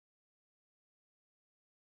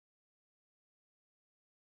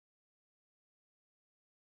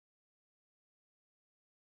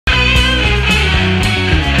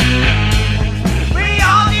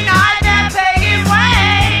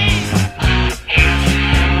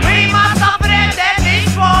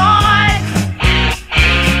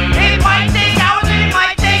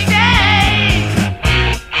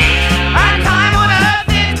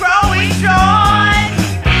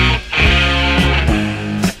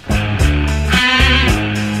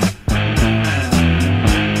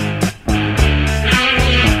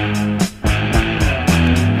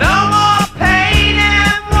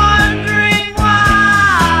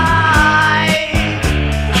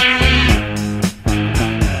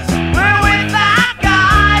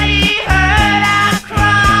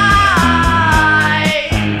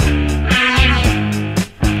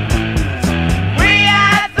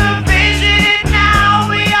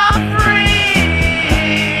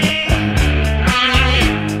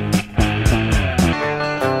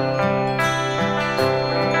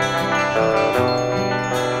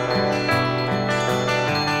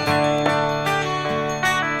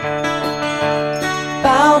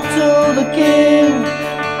to the king.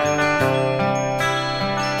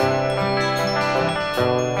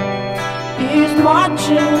 He's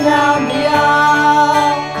marching down the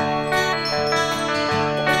aisle.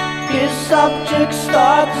 His subjects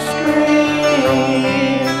start to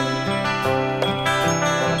scream.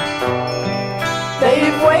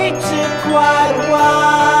 They've waited quite a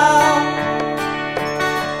while.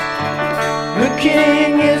 The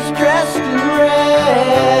king is dressed in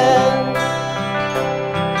red.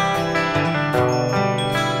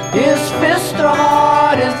 His fist are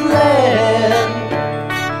hard as lead.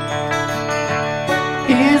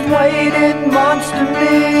 He's waited months to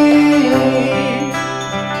meet.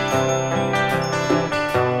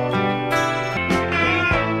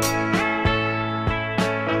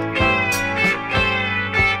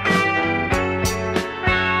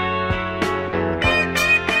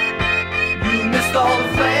 All the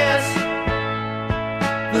flares,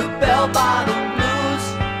 the bell-bottom blues.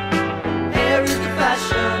 Hair is the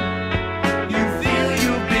fashion, you feel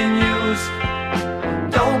you've been used.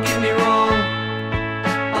 Don't get me wrong,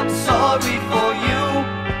 I'm sorry for you,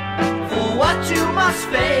 for what you must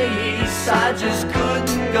face. I just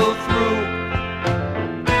couldn't go through.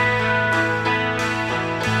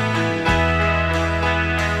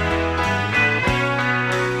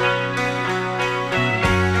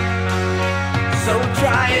 So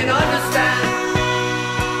try and understand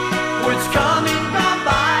what's coming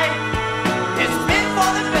by. It's meant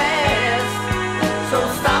for the best, so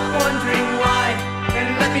stop wondering why. And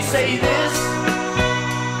let me say this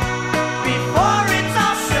before it's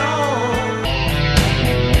all shown.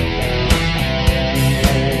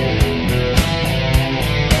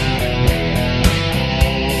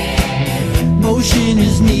 Motion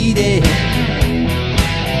is needed.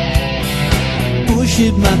 Push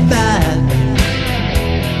it, my bad.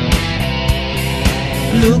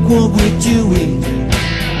 Look what we're doing.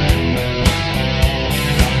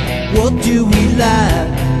 What do we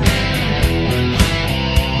like?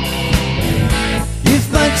 If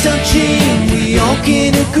by touching we all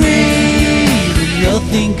can agree, then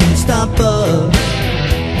nothing can stop us.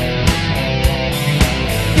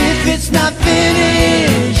 If it's not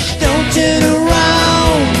finished, don't turn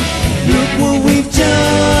around. Look what we've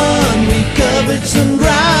done, we covered some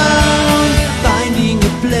ground. Finding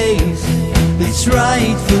a place that's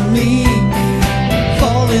right for me,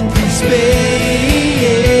 falling through space.